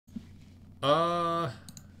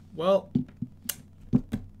Well,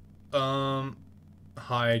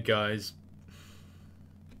 hi guys.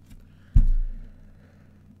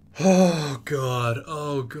 Oh god,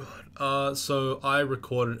 oh god. So I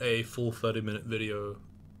recorded a full 30-minute video,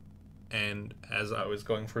 and as I was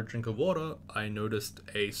going for a drink of water, I noticed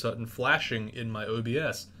a certain flashing in my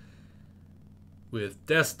OBS with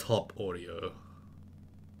desktop audio.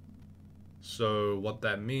 So what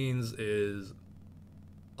that means is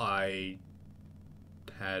I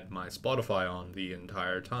had my Spotify on the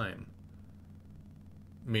entire time.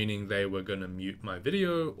 Meaning they were going to mute my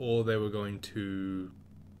video, or they were going to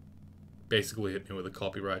basically hit me with a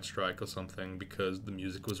copyright strike or something because the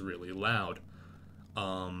music was really loud.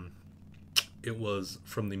 It was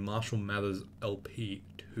from the Marshall Mathers LP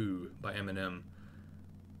 2 by Eminem.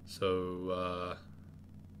 So,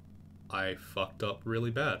 I fucked up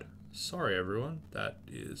really bad. Sorry everyone, that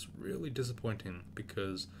is really disappointing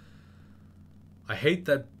because I hate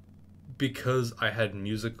that because I had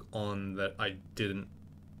music on that I didn't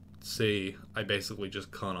see, I basically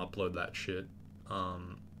just can't upload that shit.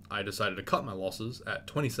 I decided to cut my losses at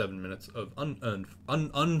 27 minutes of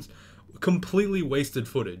completely wasted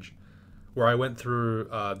footage, where I went through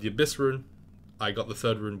the Abyss rune. I got the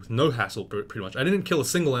third rune with no hassle, pretty much. I didn't kill a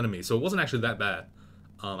single enemy, so it wasn't actually that bad.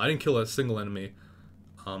 I didn't kill a single enemy,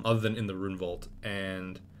 other than in the rune vault,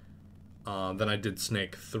 and then I did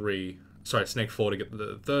Snake 4 to get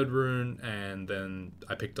the third rune, and then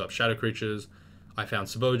I picked up Shadow Creatures. I found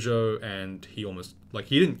Sabojo, and he almost,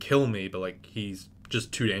 he didn't kill me, but, he's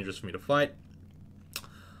just too dangerous for me to fight.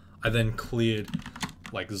 I then cleared,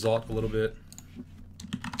 Zot a little bit.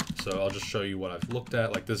 So I'll just show you what I've looked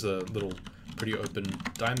at. There's a little pretty open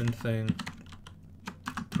diamond thing.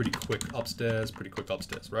 Pretty quick upstairs,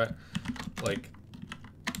 right?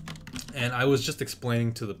 And I was just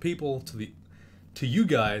explaining to the people, to you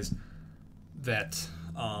guys, that,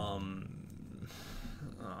 oh man,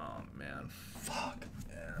 fuck,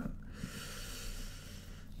 man.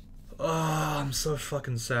 Oh, I'm so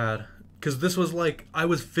fucking sad. Because this was I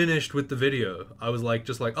was finished with the video. I was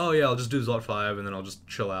oh yeah, I'll just do Zot 5 and then I'll just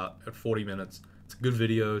chill out at 40 minutes. It's a good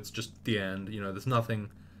video, it's just the end, there's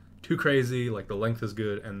nothing too crazy, the length is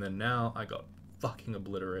good, and then now I got fucking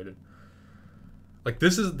obliterated.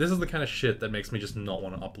 This is the kind of shit that makes me just not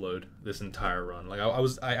want to upload this entire run.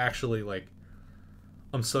 I actually,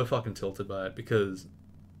 I'm so fucking tilted by it because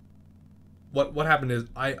what happened is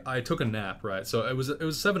I took a nap, right? So it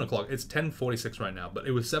was 7 o'clock. It's 10:46 right now, but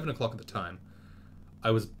it was 7 o'clock at the time.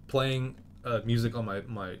 I was playing music on my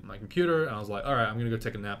computer, and I was like, all right, I'm gonna go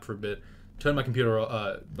take a nap for a bit. Turn my computer,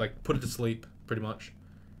 put it to sleep, pretty much.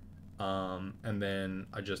 And then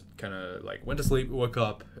I just kind of went to sleep, woke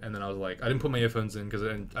up, and then I was I didn't put my earphones in because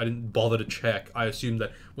I didn't bother to check. I assumed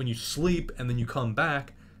that when you sleep and then you come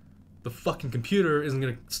back, the fucking computer isn't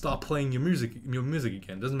gonna stop playing your music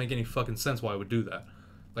again. It doesn't make any fucking sense why I would do that.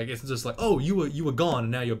 It's just oh, you were gone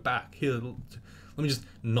and now you're back. Here, let me just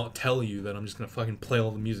not tell you that I'm just gonna fucking play all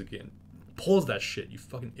the music again. Pause that shit, you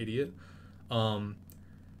fucking idiot. So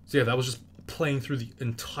yeah, that was just playing through the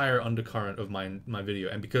entire undercurrent of my video,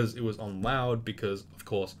 and because it was on loud, because of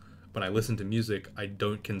course when I listen to music I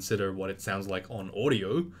don't consider what it sounds like on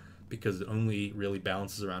audio because it only really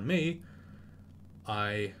balances around me,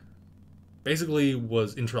 I basically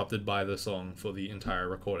was interrupted by the song for the entire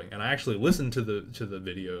recording. And I actually listened to the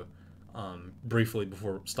video briefly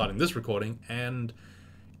before starting this recording, and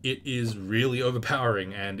it is really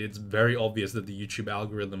overpowering, and it's very obvious that the YouTube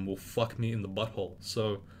algorithm will fuck me in the butthole.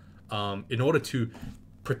 So in order to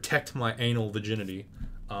protect my anal virginity,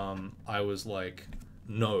 I was like,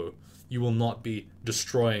 no, you will not be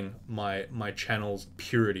destroying my channel's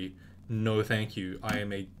purity. No thank you. I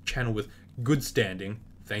am a channel with good standing.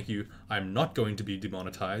 Thank you. I'm not going to be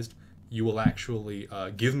demonetized. You will actually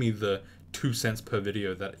give me the 2 cents per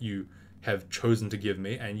video that you have chosen to give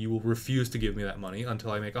me, and you will refuse to give me that money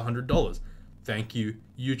until I make $100. Thank you,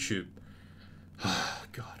 YouTube.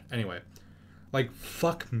 God. Anyway,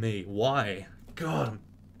 fuck me. Why? God.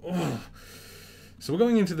 So we're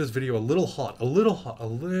going into this video a little hot,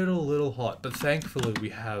 but thankfully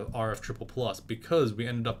we have RF+++, because we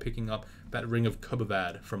ended up picking up that ring of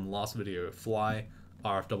Kubavad from last video, Fly,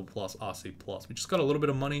 RF++, RC+. We just got a little bit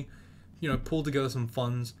of money, pulled together some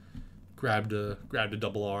funds, grabbed a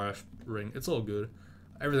double RF ring. It's all good.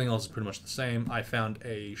 Everything else is pretty much the same. I found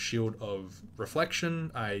a Shield of Reflection.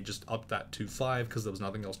 I just upped that to 5 because there was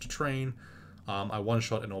nothing else to train. I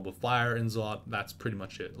one-shot an Orb of Fire in Zot. That's pretty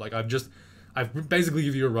much it. I've basically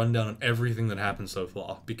give you a rundown on everything that happened so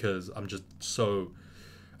far because I'm just so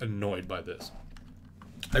annoyed by this.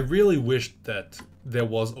 I really wished that there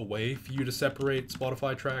was a way for you to separate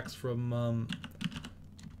Spotify tracks from,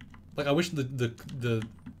 like, I wish the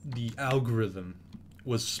algorithm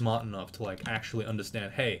was smart enough to, like, actually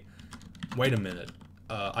understand, hey, wait a minute,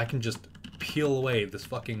 I can just peel away this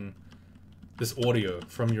audio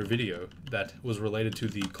from your video that was related to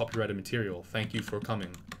the copyrighted material. Thank you for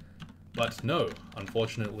coming. But no,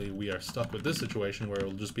 unfortunately, we are stuck with this situation where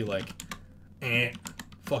it'll just be like,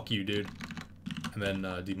 fuck you, dude. And then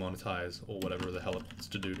demonetize or whatever the hell it wants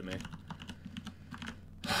to do to me.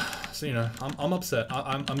 So, you know, I'm upset.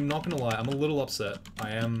 I'm not gonna lie, I'm a little upset.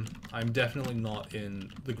 I'm definitely not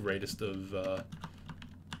in the greatest of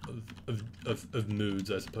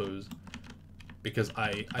moods, I suppose. Because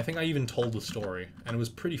I think I even told the story, and it was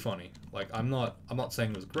pretty funny. Like, I'm not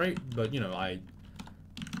saying it was great, but, you know, I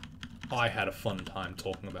had a fun time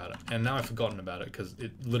talking about it. And now I've forgotten about it, because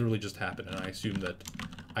it literally just happened, and I assumed that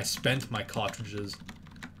I spent my cartridges.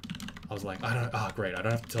 I was like, great, I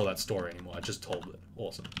don't have to tell that story anymore, I just told it.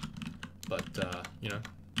 Awesome. But, you know,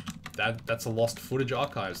 that's a lost footage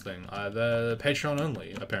archives thing. The Patreon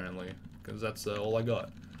only, apparently, because that's all I got.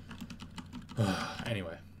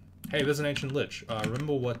 Anyway. Hey, there's an ancient lich.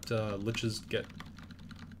 Remember what liches get?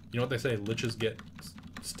 You know what they say? Liches get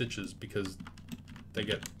stitches because they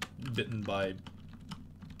get bitten by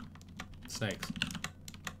snakes.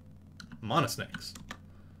 Mana snakes.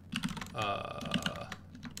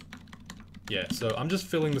 Yeah, so I'm just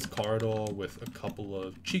filling this corridor with a couple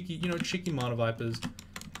of cheeky mana vipers.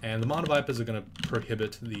 And the mana vipers are going to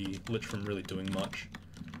prohibit the lich from really doing much.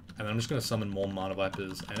 And I'm just going to summon more mana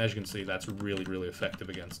vipers, and as you can see, that's really, really effective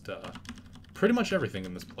against pretty much everything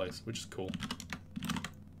in this place, which is cool.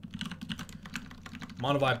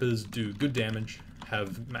 Mana vipers do good damage,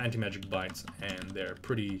 have anti-magic bites, and they're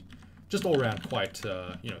pretty, just all around quite,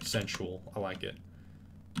 you know, sensual. I like it.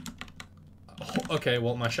 Okay,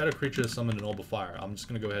 well, my shadow creature summoned an orb of fire. I'm just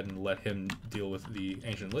going to go ahead and let him deal with the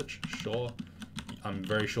ancient lich. Sure. I'm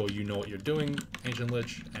very sure you know what you're doing, Ancient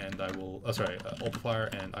Lich, and I will... Oh, sorry, Orb of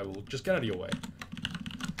Fire, and I will just get out of your way.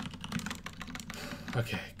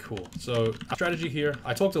 Okay, cool. So, strategy here.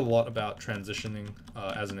 I talked a lot about transitioning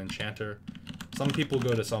as an Enchanter. Some people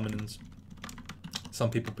go to summons.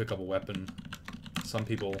 Some people pick up a weapon. Some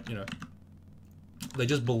people, you know... They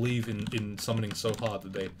just believe in summoning so hard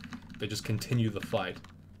that they just continue the fight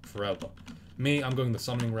forever. Me, I'm going the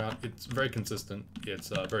summoning route. It's very consistent.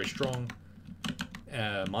 It's very strong.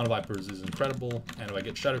 Mana Vipers is incredible, and if I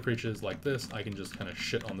get shadow creatures like this, I can just kind of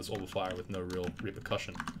shit on this Orb of Fire with no real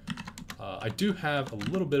repercussion. I do have a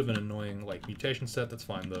little bit of an annoying, like, mutation set, that's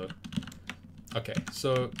fine though. Okay,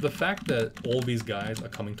 so the fact that all these guys are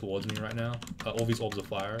coming towards me right now, all these Orbs of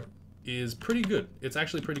Fire, is pretty good. It's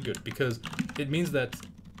actually pretty good, because it means that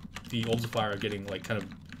the Orbs of Fire are getting, like, kind of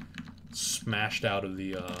smashed out of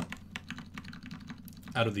the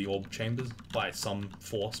orb chambers by some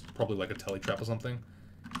force, probably like a teletrap or something,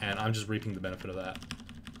 and I'm just reaping the benefit of that.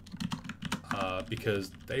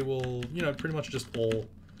 Because they will, you know, pretty much just all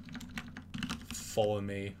follow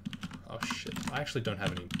me. Oh shit, I actually don't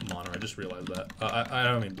have any mana, I just realized that. I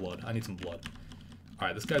don't have any blood, I need some blood.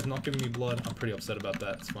 Alright, this guy's not giving me blood, I'm pretty upset about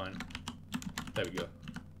that, it's fine. There we go.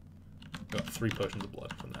 Got 3 potions of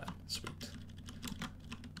blood from that, sweet.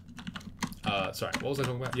 Sorry, what was I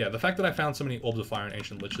talking about? Yeah, the fact that I found so many Orbs of Fire and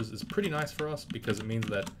Ancient Liches is pretty nice for us, because it means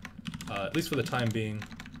that, at least for the time being,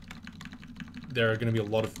 there are going to be a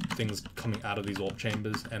lot of things coming out of these orb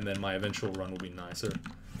chambers, and then my eventual run will be nicer.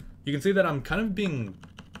 You can see that I'm kind of being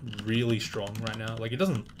really strong right now. Like,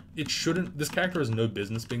 this character has no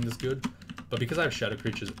business being this good, but because I have Shadow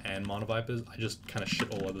Creatures and Mana Vipers, I just kind of shit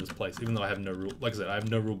all over this place, even though I have no real, like I said, I have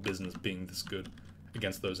no real business being this good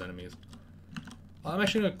against those enemies. I'm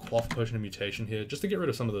actually going to quaff Potion of Mutation here, just to get rid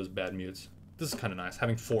of some of those bad mutes. This is kind of nice,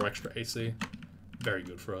 having 4 extra AC. Very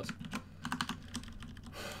good for us.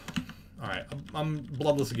 Alright, I'm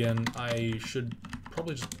bloodless again. I should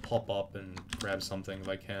probably just pop up and grab something if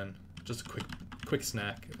I can. Just a quick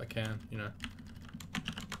snack if I can, you know.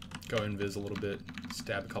 Go invis a little bit,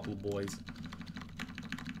 stab a couple of boys.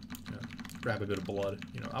 You know, grab a bit of blood.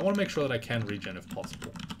 You know, I want to make sure that I can regen if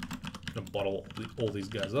possible. I'm going to bottle all these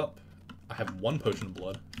guys up. I have 1 potion of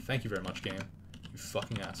blood. Thank you very much, game. You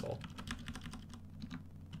fucking asshole.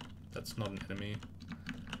 That's not an enemy.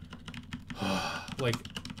 Like,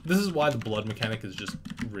 this is why the blood mechanic is just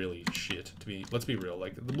really shit, let's be real.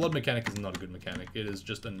 Like, the blood mechanic is not a good mechanic. It is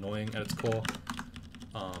just annoying at its core.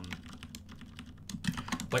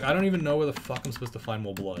 Like, I don't even know where the fuck I'm supposed to find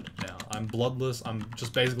more blood now. I'm bloodless. I'm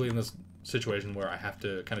just basically in this situation where I have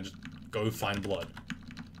to kind of just go find blood.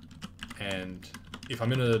 And if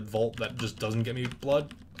I'm in a vault that just doesn't get me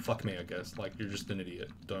blood, fuck me, I guess. Like, you're just an idiot.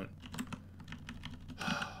 Don't.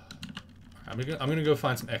 I'm gonna go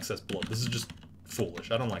find some excess blood. This is just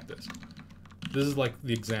foolish. I don't like this. This is like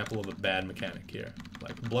the example of a bad mechanic here.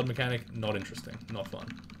 Like, blood mechanic, not interesting, not fun.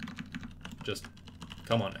 Just,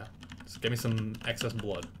 come on now. Just give me some excess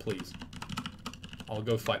blood, please. I'll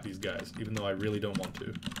go fight these guys, even though I really don't want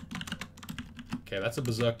to. Okay, that's a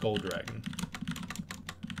Berserk Gold Dragon.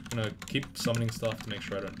 I'm gonna keep summoning stuff to make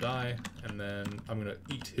sure I don't die, and then I'm gonna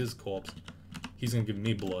eat his corpse. He's gonna give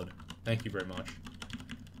me blood. Thank you very much.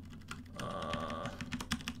 I'm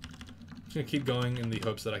just gonna keep going in the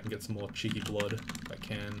hopes that I can get some more cheeky blood if I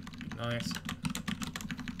can. Be nice.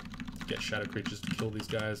 Get shadow creatures to kill these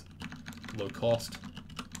guys. Low cost.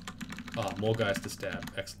 Ah, more guys to stab.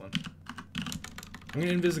 Excellent. I'm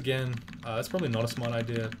gonna invis again. That's probably not a smart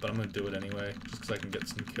idea, but I'm gonna do it anyway, just because I can get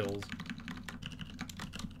some kills.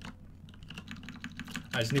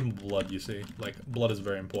 I just need blood, you see. Like, blood is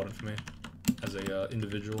very important for me as a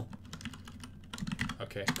individual.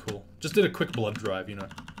 Okay, cool. Just did a quick blood drive, you know.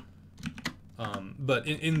 But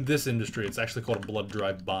in this industry, it's actually called a blood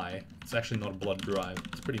drive-by. It's actually not a blood drive.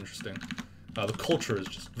 It's pretty interesting. The culture is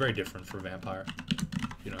just very different for a vampire.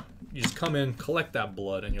 You know, you just come in, collect that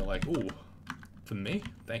blood, and you're like, ooh, for me?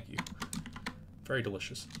 Thank you. Very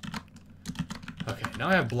delicious. Okay, now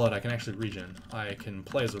I have blood, I can actually regen. I can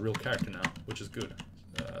play as a real character now, which is good.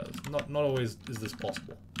 Not always is this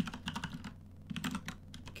possible.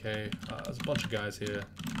 Okay, there's a bunch of guys here.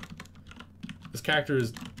 This character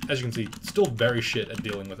is, as you can see, still very shit at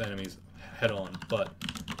dealing with enemies head-on, but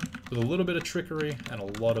with a little bit of trickery and a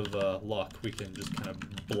lot of luck, we can just kind of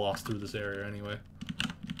blast through this area anyway.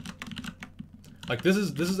 Like, this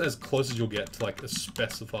is as close as you'll get to, like, a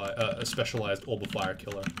specialized orb of fire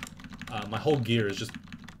killer. My whole gear is just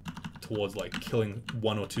towards, like, killing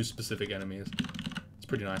one or two specific enemies. It's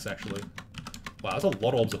pretty nice, actually. Wow, that's a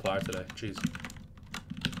lot of orbs of fire today. Jeez.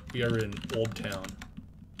 We are in Orb Town.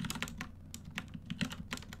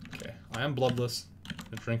 Okay, I am bloodless. I'm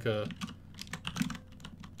gonna drink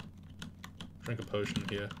a potion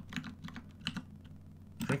here.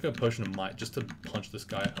 Drink a potion of might just to punch this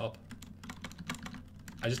guy up.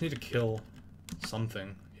 I just need to kill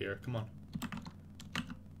something here. Come on.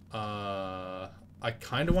 I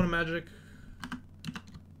kind of want a magic.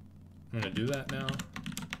 I'm gonna do that now.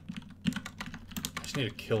 I just need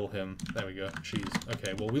to kill him. There we go. Jeez.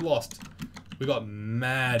 Okay, well, we got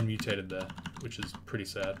mad mutated there, which is pretty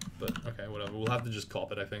sad, but okay, whatever. We'll have to just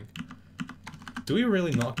cop it, I think. Do we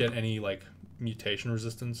really not get any, like, mutation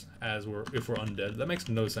resistance if we're undead? That makes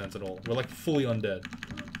no sense at all. We're, like, fully undead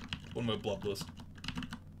when we're bloodless.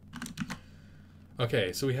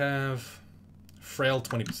 Okay, so we have frail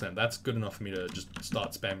 20%. That's good enough for me to just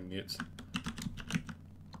start spamming mutes.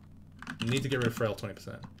 Need to get rid of frail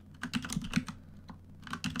 20%.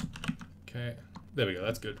 Okay, there we go,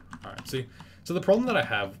 that's good. Alright, see? So the problem that I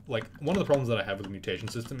have, like, one of the problems that I have with the mutation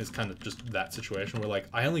system is kind of just that situation where, like,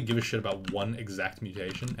 I only give a shit about one exact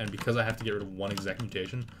mutation, and because I have to get rid of one exact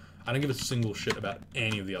mutation, I don't give a single shit about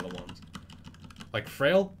any of the other ones. Like,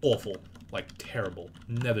 frail, awful. Like, terrible.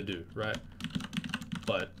 Never do, right?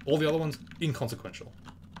 But all the other ones, inconsequential.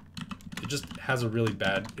 It just has a really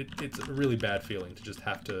bad, it's a really bad feeling to just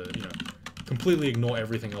have to, you know, completely ignore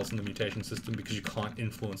everything else in the mutation system because you can't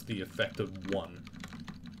influence the effect of one.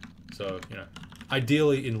 So, you know,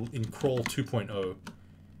 ideally in Crawl 2.0,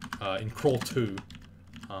 in Crawl 2,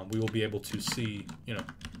 we will be able to see, you know,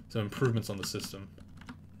 some improvements on the system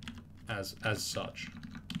as such.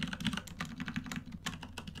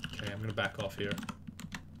 Okay, I'm gonna back off here.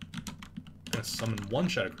 I'm gonna summon one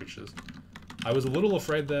shadow creatures. I was a little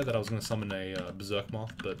afraid there that I was gonna summon a Berserk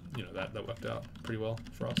Moth, but you know that worked out pretty well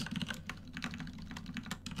for us.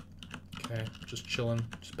 Okay, just chilling,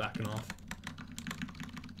 just backing off.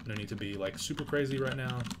 No need to be like super crazy right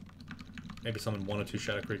now. Maybe summon one or two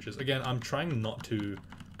shadow creatures. Again, I'm trying not to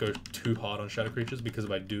go too hard on shadow creatures because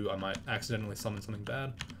if I do, I might accidentally summon something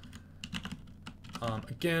bad.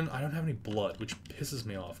 Again, I don't have any blood, which pisses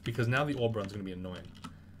me off because now the orb run's gonna be annoying.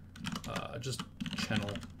 Just channel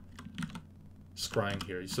scrying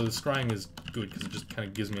here. So the scrying is good because it just kind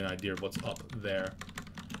of gives me an idea of what's up there.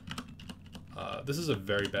 This is a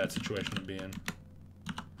very bad situation to be in.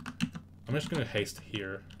 I'm just going to haste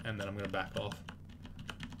here, and then I'm going to back off.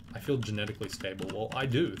 I feel genetically stable. Well, I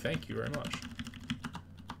do. Thank you very much.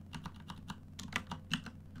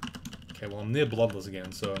 Okay, well, I'm near bloodless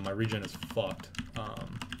again, so my regen is fucked.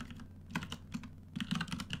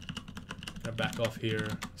 Gonna back off here,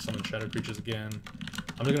 summon shadow creatures again.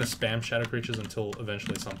 I'm just gonna spam shadow creatures until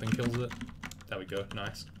eventually something kills it. There we go,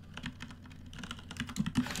 nice.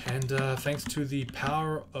 And thanks to the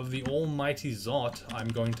power of the almighty Zot, I'm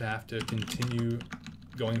going to have to continue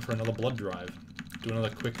going for another blood drive. Do another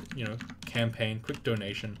quick, you know, campaign, quick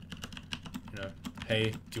donation. You know,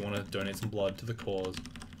 hey, do you want to donate some blood to the cause?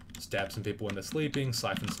 Stab some people when they're sleeping,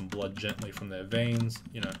 siphon some blood gently from their veins,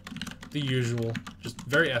 you know, the usual. Just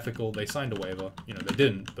very ethical. They signed a waiver. You know, they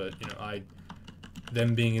didn't, but, you know,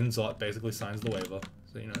 them being in Zot basically signs the waiver.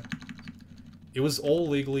 So, you know, it was all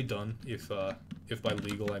legally done, if by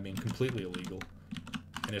legal I mean completely illegal,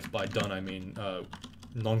 and if by done I mean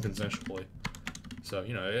non-consensually. So,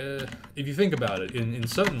 you know, if you think about it, in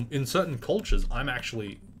certain cultures, I'm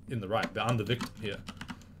actually in the right. I'm the victim here.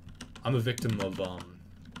 I'm a victim of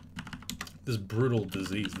this brutal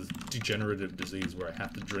disease, this degenerative disease where I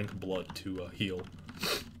have to drink blood to heal.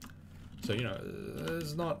 So, you know,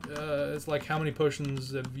 it's not, it's like, how many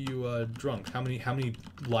potions have you drunk? How many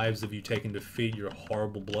lives have you taken to feed your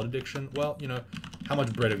horrible blood addiction? Well, you know, how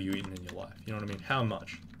much bread have you eaten in your life? You know what I mean? How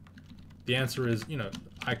much? The answer is, you know,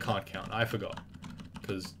 I can't count. I forgot.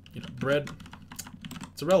 Because, you know, bread,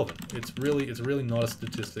 it's irrelevant. It's really not a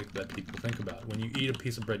statistic that people think about. When you eat a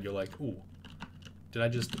piece of bread, you're like, ooh, I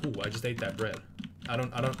just ate that bread. I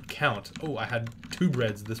don't count, oh, I had 2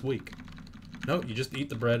 breads this week. No, you just eat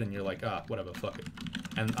the bread and you're like, ah, whatever, fuck it.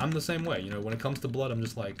 And I'm the same way, you know, when it comes to blood, I'm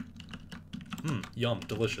just like, yum,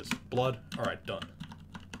 delicious. Blood, alright, done.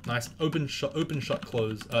 Nice, open, shut,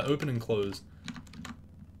 close, open and close.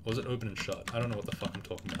 Or was it open and shut? I don't know what the fuck I'm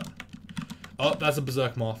talking about. Oh, that's a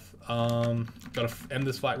Berserk Moth. Gotta end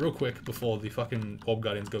this fight real quick before the fucking Orb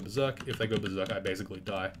Guardians go Berserk. If they go Berserk, I basically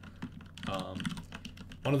die.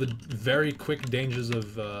 One of the very quick dangers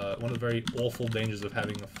of, one of the very awful dangers of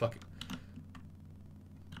having a fucking...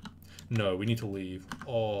 No, we need to leave.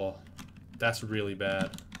 Oh, that's really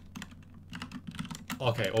bad.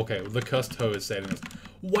 Okay, the Cursed Toe is saving us.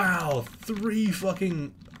 Wow, three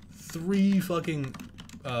fucking, what do you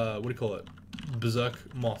call it?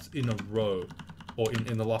 Berserk Moths in a row. Or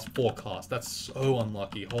in the last 4 casts. That's so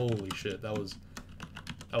unlucky. Holy shit, that was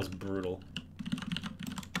brutal.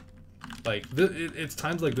 Like, it's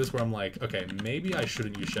times like this where I'm like, okay, maybe I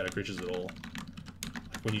shouldn't use Shadow Creatures at all.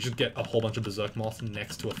 Like, when you just get a whole bunch of Berserk Moths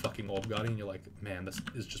next to a fucking Orb Guardian, you're like, man, this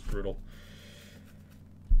is just brutal.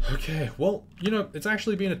 Okay, well, you know, it's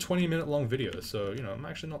actually been a 20-minute long video, so, you know, I'm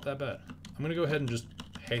actually not that bad. I'm gonna go ahead and just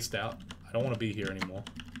haste out. I don't want to be here anymore.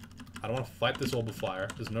 I don't want to fight this Orb of Fire.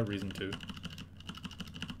 There's no reason to.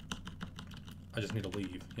 I just need to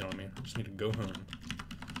leave, you know what I mean? I just need to go home.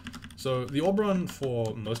 So, the Orb Run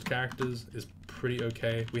for most characters is pretty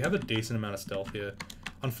okay. We have a decent amount of stealth here.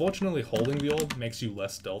 Unfortunately, holding the Orb makes you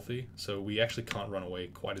less stealthy, so we actually can't run away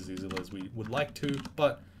quite as easily as we would like to,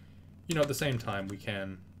 but, you know, at the same time, we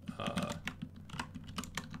can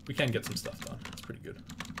get some stuff done. It's pretty good.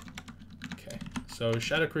 Okay, so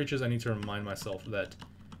Shadow Creatures, I need to remind myself that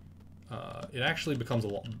it actually becomes a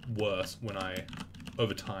lot worse when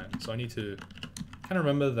over time, so I need to kind of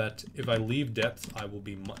remember that if I leave depths, I will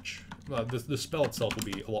be the spell itself will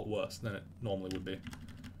be a lot worse than it normally would be.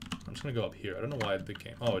 I'm just gonna go up here. I don't know why it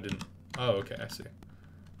became... Oh, it didn't... Oh, okay, I see.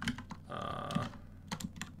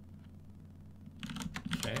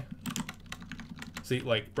 Okay. See,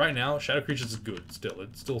 like, right now, Shadow Creatures is good, still.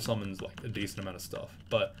 It still summons, like, a decent amount of stuff.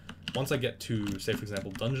 But once I get to, say, for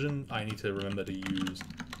example, Dungeon, I need to remember to use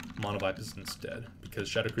Mana Vipers instead, because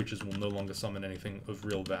Shadow Creatures will no longer summon anything of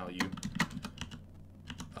real value.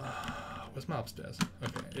 Where's my upstairs?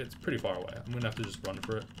 Okay, it's pretty far away. I'm gonna have to just run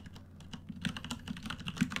for it.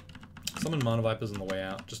 Summon Mana Vipers on the way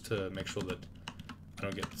out, just to make sure that I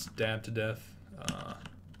don't get stabbed to death.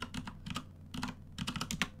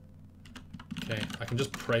 Okay, I can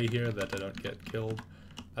just pray here that I don't get killed.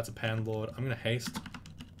 That's a Panlord. I'm gonna haste.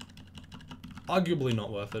 Arguably not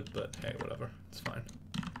worth it, but hey, whatever. It's fine.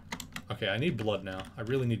 Okay, I need blood now. I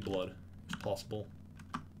really need blood, if possible.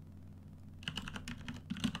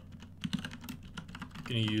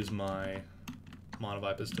 Gonna use my Mana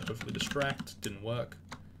Vipers to hopefully distract. Didn't work.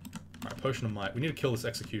 Alright, Potion of Might. We need to kill this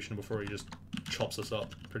Executioner before he just chops us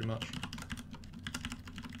up, pretty much.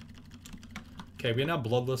 Okay, we are now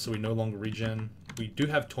bloodless, so we no longer regen. We do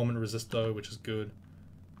have Torment Resist, though, which is good.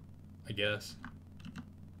 I guess.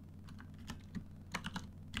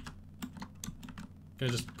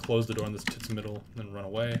 Gonna just close the door on this tits middle, then run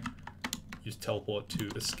away. Use Teleport to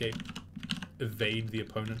escape, evade the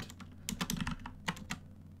opponent.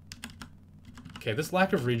 Okay, this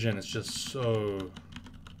lack of regen is just so...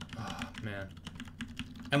 Oh, man.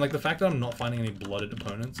 And, like, the fact that I'm not finding any blooded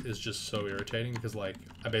opponents is just so irritating, because, like,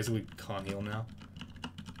 I basically can't heal now.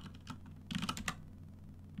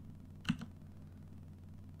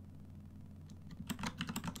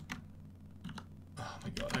 Oh my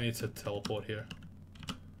God, I need to teleport here.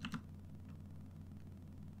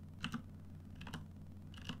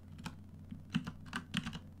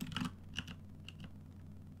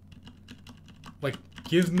 Like,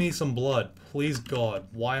 give me some blood. Please, God.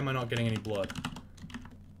 Why am I not getting any blood?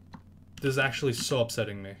 This is actually so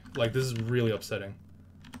upsetting me. Like, this is really upsetting.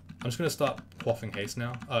 I'm just gonna start quaffing haste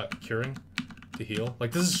now. Curing. To heal.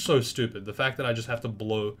 Like, this is so stupid. The fact that I just have to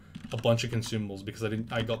blow a bunch of consumables because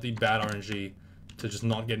I got the bad RNG to just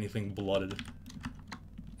not get anything blooded.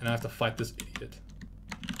 And I have to fight this idiot.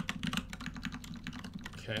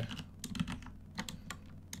 Okay.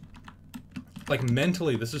 Like,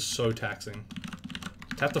 mentally, this is so taxing.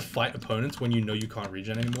 To have to fight opponents when you know you can't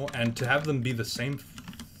regen anymore, and to have them be the same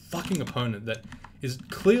fucking opponent that is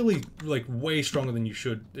clearly, like, way stronger than it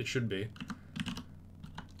should be.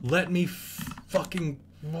 Let me fucking...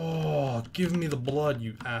 Oh, give me the blood,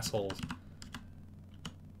 you assholes.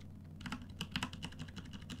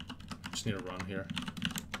 Just need to run here.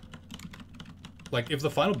 Like, if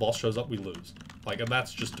the final boss shows up, we lose. Like,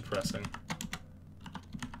 that's just depressing.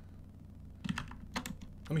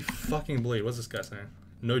 Let me fucking bleed. What's this guy saying?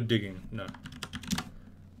 No digging. No.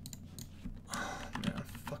 Oh, man.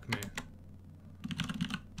 Fuck me.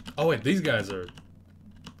 Oh, wait. These guys are...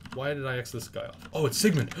 Why did I X this guy off? Oh, it's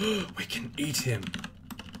Sigmund. We can eat him.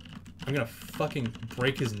 I'm gonna fucking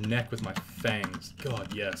break his neck with my fangs.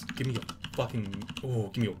 God, yes. Give me your fucking... Oh,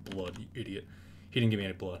 give me your blood, you idiot. He didn't give me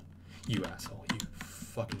any blood. You asshole. You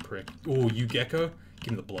fucking prick. Oh, you gecko?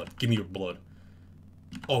 Give me the blood. Give me your blood.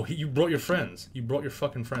 Oh, you brought your friends. You brought your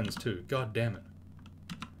fucking friends, too. God damn it.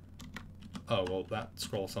 Oh, well, that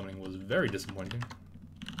scroll summoning was very disappointing.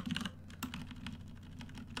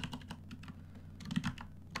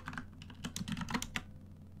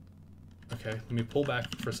 Okay, let me pull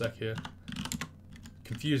back for a sec here.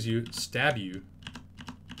 Confuse you, stab you.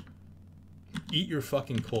 Eat your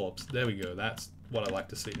fucking corpse. There we go. That's what I like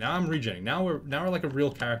to see. Now I'm regenerating. Now we're like a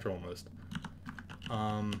real character almost.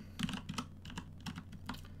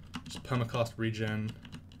 Just permacost regen.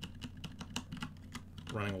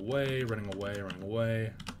 Running away, running away, running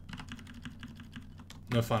away.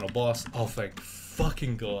 No final boss. Oh, thank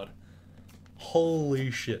fucking God.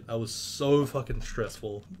 Holy shit, that was so fucking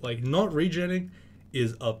stressful. Like, not regenning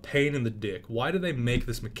is a pain in the dick. Why do they make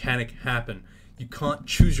this mechanic happen? You can't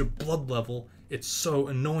choose your blood level. It's so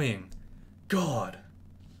annoying. God.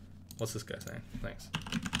 What's this guy saying? Thanks.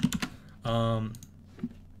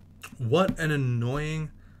 What an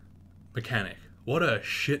annoying mechanic. What a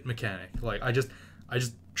shit mechanic. Like, I just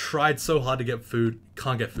tried so hard to get food,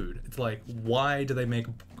 can't get food. It's like, why do they make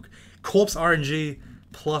corpse RNG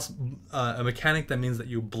plus a mechanic that means that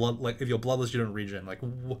you if you're bloodless, you don't regen? Like,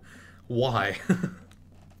 why?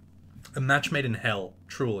 A match made in hell,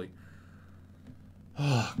 truly.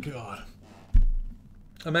 Oh, God.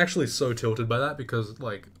 I'm actually so tilted by that because,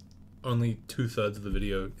 like, only 2/3 of the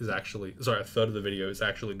video is actually... Sorry, 1/3 of the video is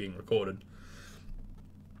actually being recorded.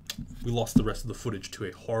 We lost the rest of the footage to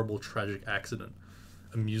a horrible, tragic accident.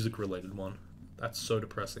 A music-related one. That's so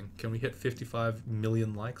depressing. Can we hit 55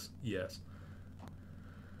 million likes? Yes.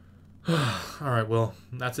 Alright, well,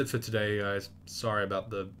 that's it for today, guys. Sorry about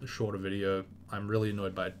the shorter video. I'm really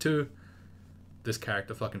annoyed by it, too. This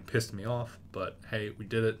character fucking pissed me off, but hey, we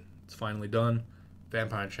did it. It's finally done.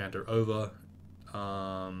 Vampire Enchanter over.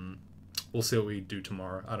 We'll see what we do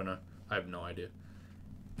tomorrow. I don't know. I have no idea.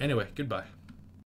 Anyway, goodbye.